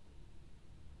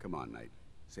 Come on, Knight.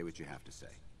 Say what you have to say.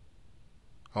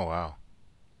 Oh, wow.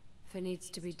 If it needs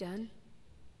to be done,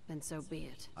 then so be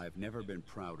it. I've never been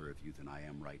prouder of you than I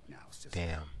am right now, sister.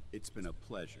 Damn. It's been a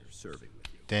pleasure serving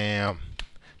with you. Damn.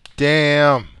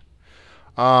 Damn.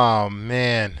 Oh,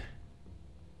 man.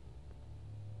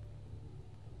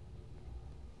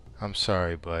 I'm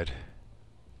sorry, bud.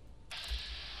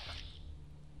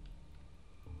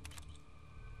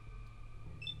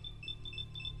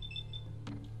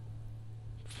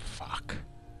 Fuck.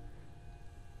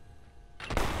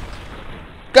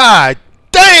 God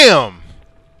damn!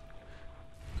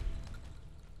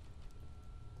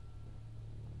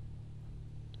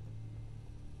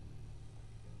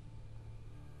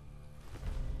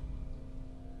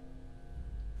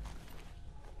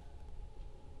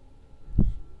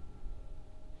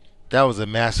 That was a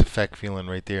Mass Effect feeling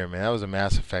right there, man. That was a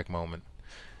Mass Effect moment.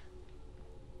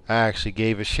 I actually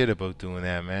gave a shit about doing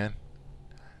that, man.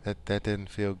 That didn't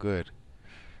feel good.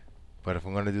 But if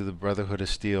I'm gonna do the Brotherhood of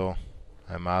Steel,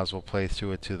 I might as well play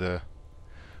through it to the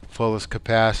fullest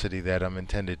capacity that I'm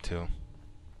intended to.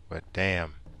 But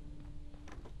damn.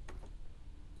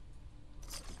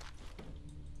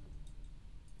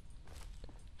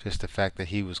 Just the fact that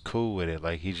he was cool with it.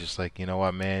 Like, he's just like, you know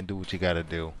what, man? Do what you gotta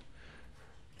do.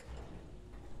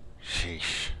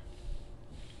 Sheesh.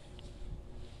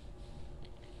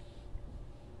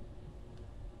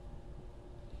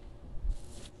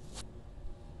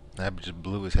 That just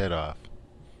blew his head off.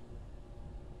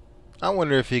 I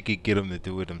wonder if he could get him to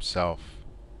do it himself.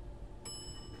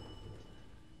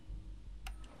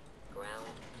 Ground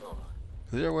floor.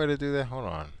 Is there a way to do that? Hold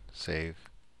on. Save.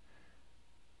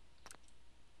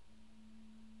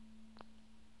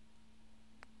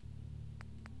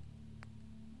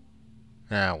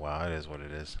 Ah, well, it is what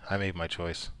it is. I made my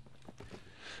choice.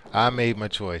 I made my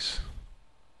choice.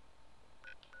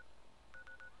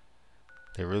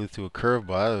 They really threw a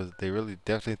curveball.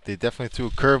 They definitely threw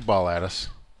a curveball at us.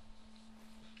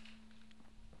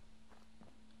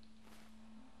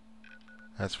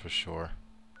 That's for sure.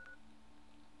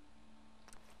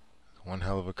 One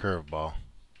hell of a curveball.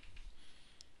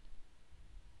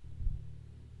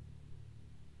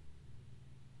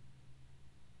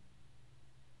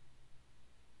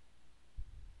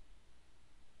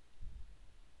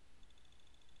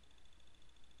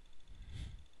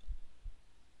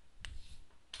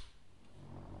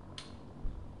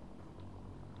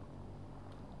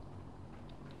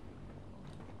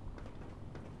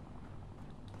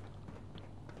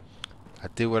 I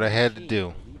did what I had to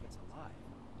do.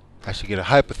 I should get a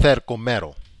hypothetical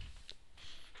medal.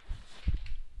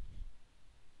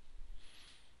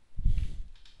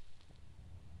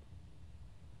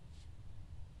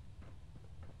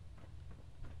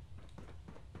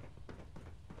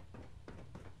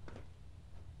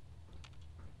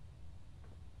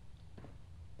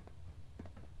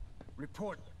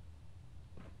 Report.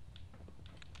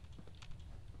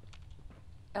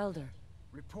 Elder.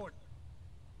 Report.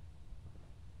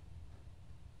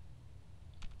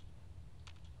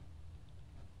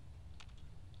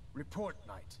 Report,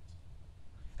 Knight.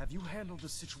 Have you handled the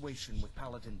situation with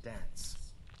Paladin Dance?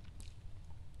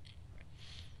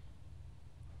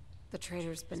 The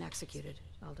traitor's been executed,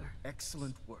 Elder.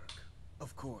 Excellent work.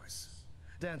 Of course.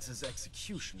 Dance's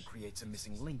execution creates a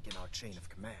missing link in our chain of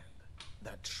command.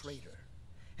 That traitor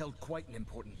held quite an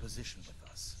important position with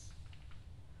us.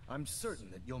 I'm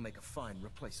certain that you'll make a fine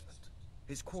replacement.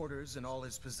 His quarters and all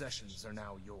his possessions are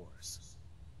now yours,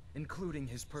 including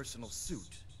his personal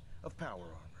suit of power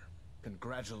armor.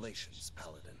 Congratulations,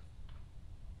 Paladin.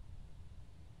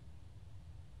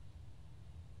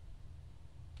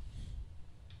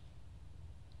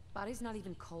 Body's not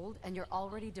even cold, and you're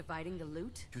already dividing the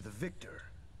loot? To the victor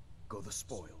go the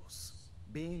spoils.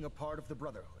 Being a part of the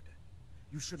Brotherhood,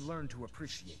 you should learn to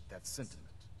appreciate that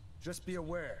sentiment. Just be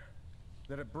aware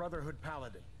that a Brotherhood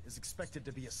Paladin is expected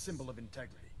to be a symbol of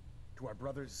integrity to our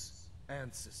brothers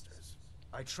and sisters.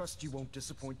 I trust you won't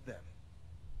disappoint them,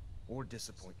 or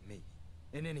disappoint me.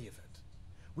 In any event,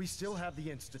 we still have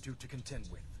the Institute to contend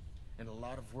with, and a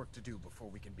lot of work to do before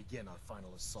we can begin our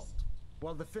final assault.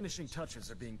 While the finishing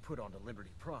touches are being put onto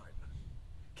Liberty Prime,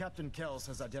 Captain Kells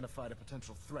has identified a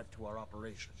potential threat to our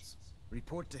operations.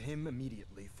 Report to him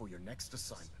immediately for your next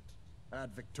assignment.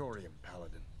 Ad Victoriam,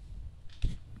 Paladin.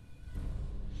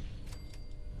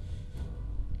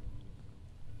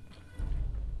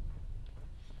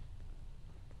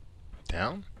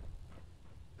 Down?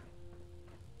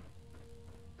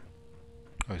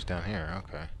 Oh, he's down here.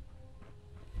 Okay.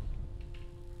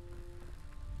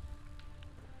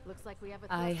 Looks like we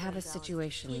have a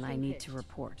situation I need to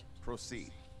report.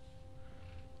 Proceed.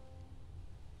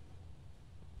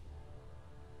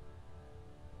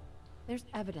 There's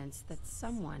evidence that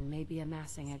someone may be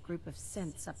amassing a group of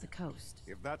synths up the coast.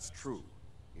 If that's true,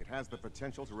 it has the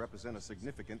potential to represent a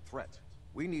significant threat.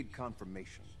 We need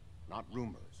confirmation, not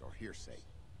rumors or hearsay.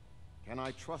 Can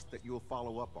I trust that you'll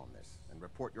follow up on this and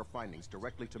report your findings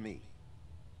directly to me?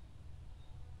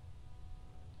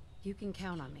 You can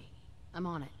count on me. I'm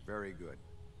on it. Very good.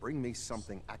 Bring me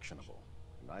something actionable,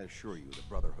 and I assure you the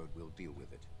Brotherhood will deal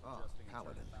with it. Ah,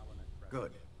 Paladin.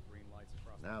 Good.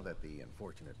 Now that the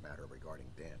unfortunate matter regarding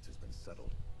Dance has been settled,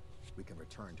 we can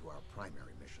return to our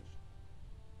primary mission.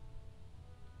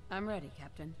 I'm ready,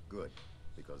 Captain. Good,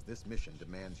 because this mission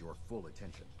demands your full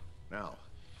attention. Now,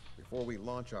 before we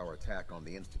launch our attack on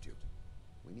the Institute,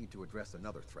 we need to address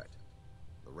another threat.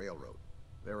 The Railroad.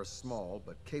 They're a small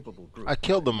but capable group. I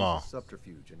killed them that all. uses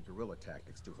subterfuge and guerrilla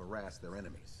tactics to harass their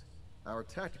enemies. Our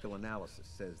tactical analysis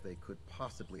says they could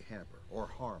possibly hamper or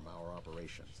harm our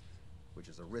operations, which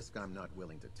is a risk I'm not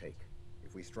willing to take.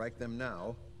 If we strike them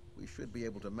now, we should be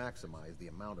able to maximize the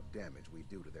amount of damage we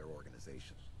do to their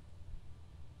organization.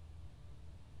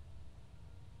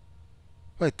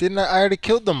 Wait, didn't I already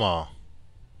killed them all?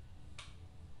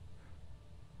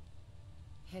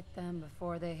 Hit them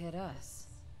before they hit us.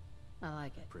 I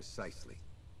like it. Precisely.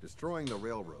 Destroying the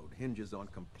railroad hinges on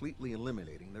completely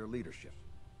eliminating their leadership.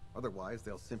 Otherwise,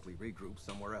 they'll simply regroup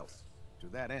somewhere else. To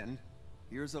that end,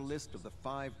 here's a list of the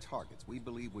 5 targets we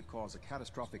believe would cause a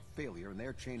catastrophic failure in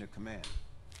their chain of command.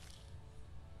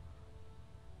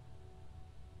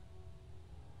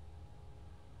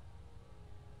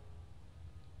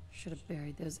 Should have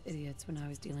buried those idiots when I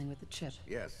was dealing with the chip.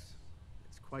 Yes.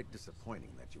 It's quite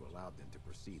disappointing that you allowed them to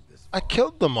proceed this I far.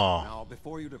 killed them all. Now,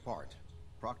 before you depart,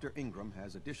 Proctor Ingram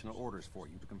has additional orders for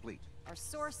you to complete. Our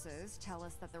sources tell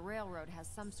us that the railroad has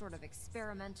some sort of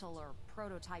experimental or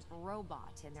prototype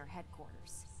robot in their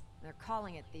headquarters. They're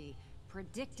calling it the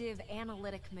Predictive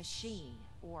Analytic Machine,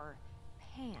 or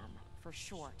PAM for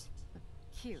short.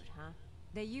 Cute, huh?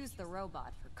 They use the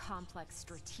robot for complex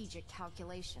strategic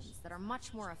calculations that are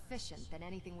much more efficient than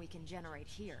anything we can generate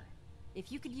here.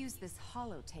 If you could use this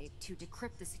holotape to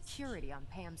decrypt the security on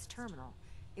Pam's terminal,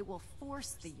 it will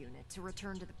force the unit to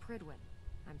return to the Pridwin.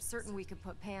 I'm certain we could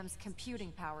put Pam's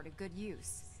computing power to good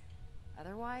use.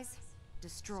 Otherwise,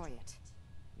 destroy it.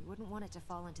 We wouldn't want it to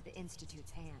fall into the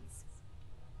Institute's hands.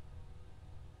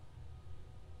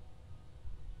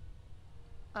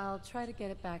 I'll try to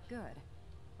get it back. Good.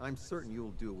 I'm certain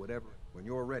you'll do whatever. When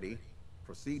you're ready,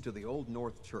 proceed to the Old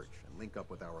North Church and link up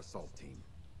with our assault team.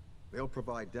 They'll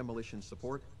provide demolition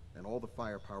support and all the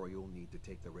firepower you'll need to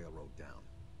take the railroad down.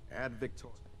 Add Victor.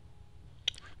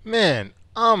 Man,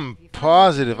 I'm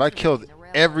positive I killed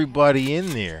everybody in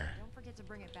there. Don't forget to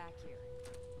bring it back here.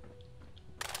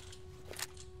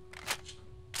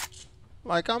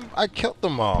 Like I killed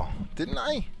them all, didn't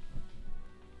I?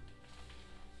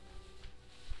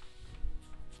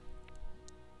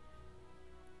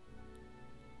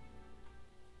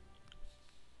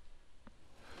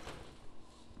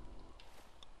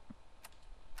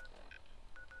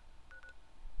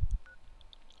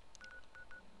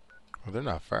 Well, they're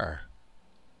not far.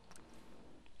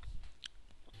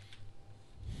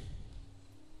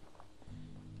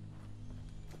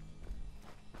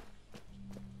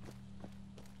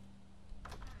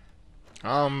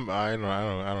 I don't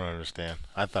understand.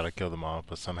 I thought I killed them all,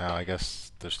 but somehow I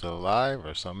guess they're still alive,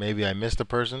 or some. Maybe I missed a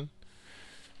person.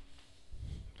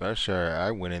 But sure, I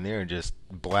went in there and just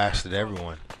blasted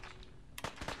everyone.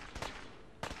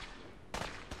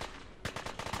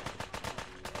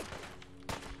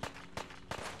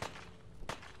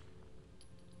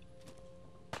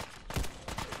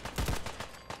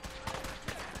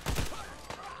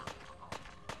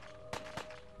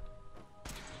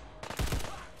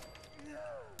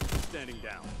 Standing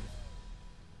down.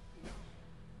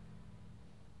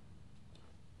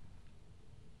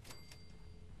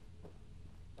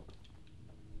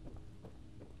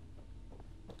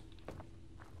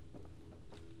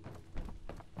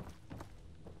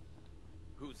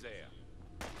 Who's there?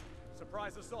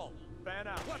 Surprise assault. Fan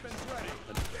out. Weapons ready.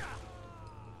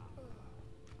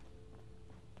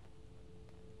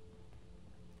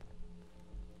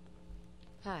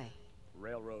 Hi.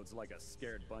 Railroad's like a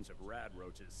scared bunch of rad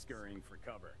roaches scurrying for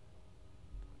cover.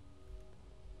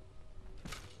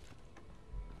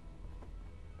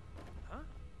 Huh?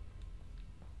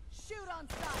 Shoot on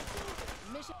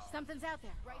sight! Mission. Something's out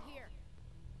there, right here.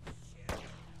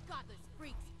 Godless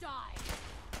freaks die!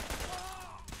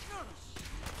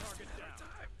 Target down.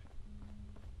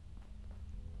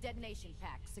 Detonation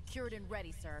pack, secured and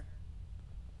ready, sir.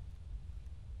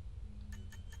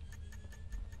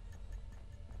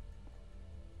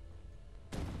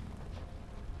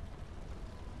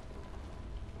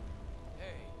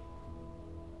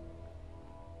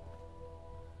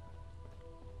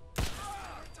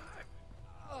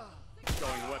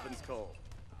 ice cold.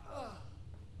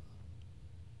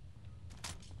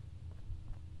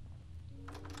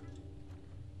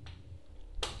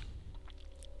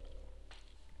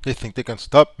 They think they can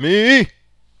stop me?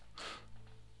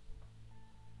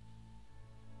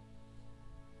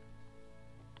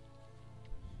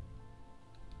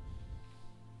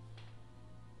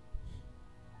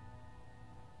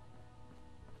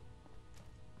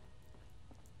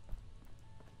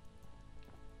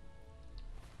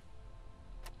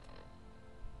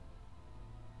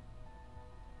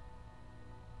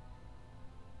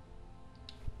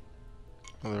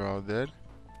 Oh, they're all dead.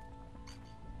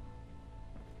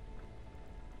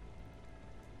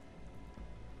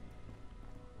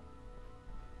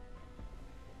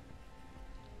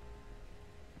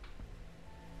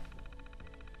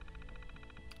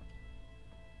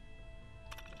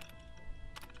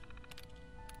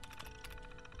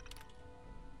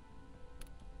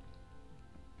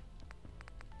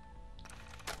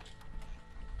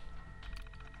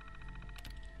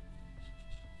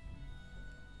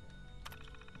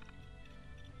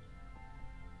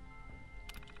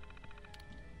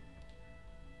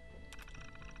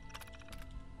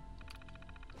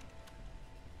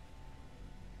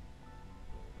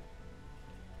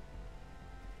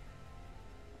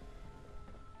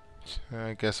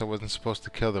 I guess I wasn't supposed to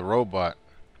kill the robot,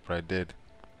 but I did.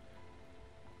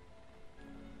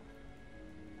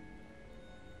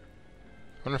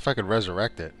 I wonder if I could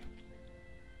resurrect it.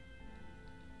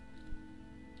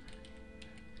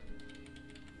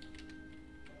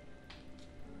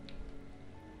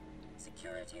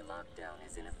 Security lockdown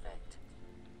is in effect.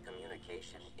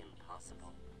 Communication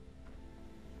impossible.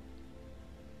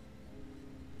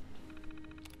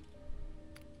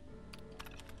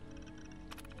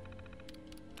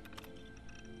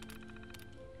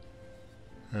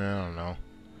 I don't know.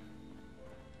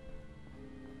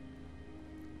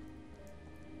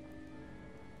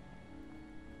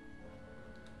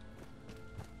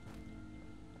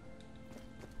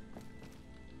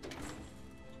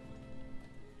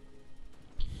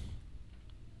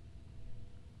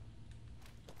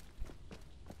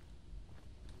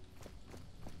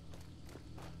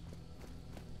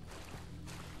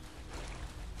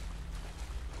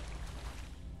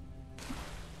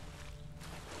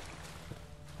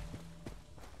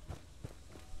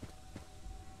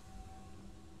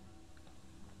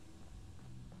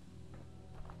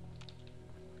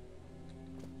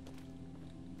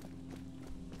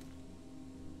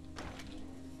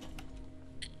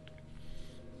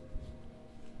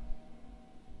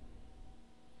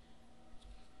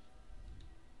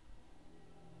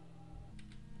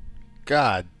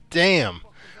 God damn.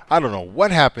 I don't know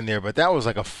what happened there, but that was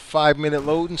like a 5-minute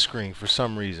loading screen for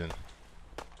some reason.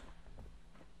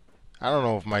 I don't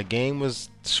know if my game was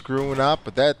screwing up,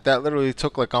 but that literally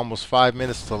took like almost 5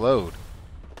 minutes to load.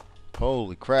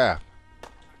 Holy crap.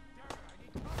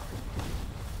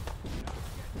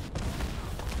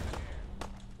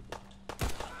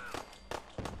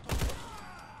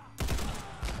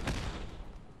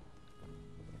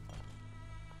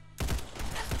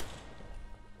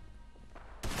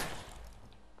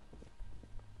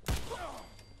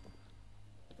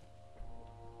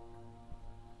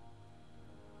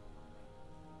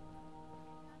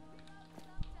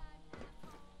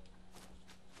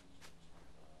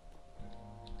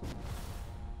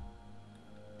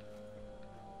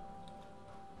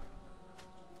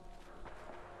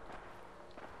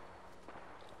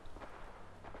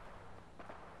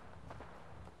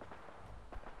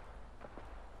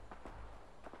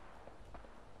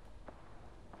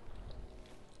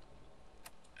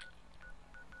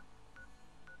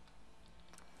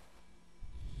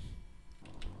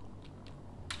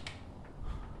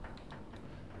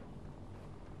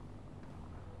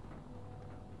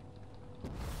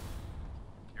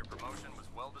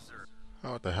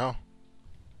 Oh, what the hell?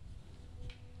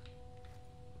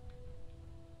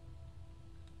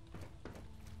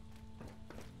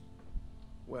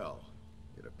 Well,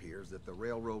 it appears that the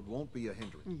railroad won't be a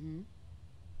hindrance. Mm-hmm.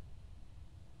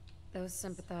 Those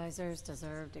sympathizers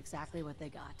deserved exactly what they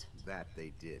got. That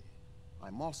they did.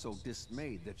 I'm also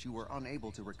dismayed that you were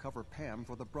unable to recover Pam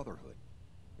for the Brotherhood.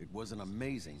 It was an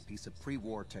amazing piece of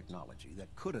pre-war technology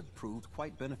that could have proved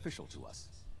quite beneficial to us.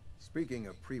 Speaking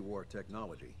of pre-war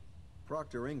technology,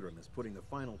 Proctor Ingram is putting the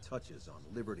final touches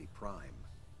on Liberty Prime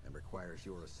and requires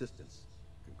your assistance.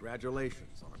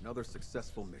 Congratulations on another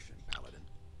successful mission, Paladin.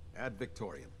 Ad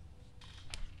Victoriam.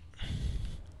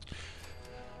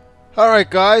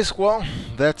 Alright guys, well,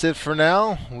 that's it for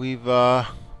now. We've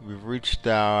reached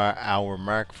our hour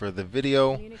mark for the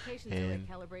video, and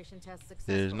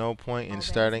there's no point in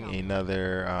starting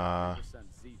another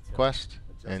quest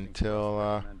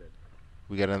until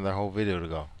we got another whole video to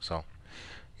go. So,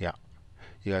 yeah.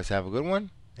 You guys have a good one,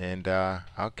 and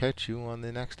I'll catch you on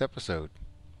the next episode.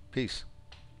 Peace.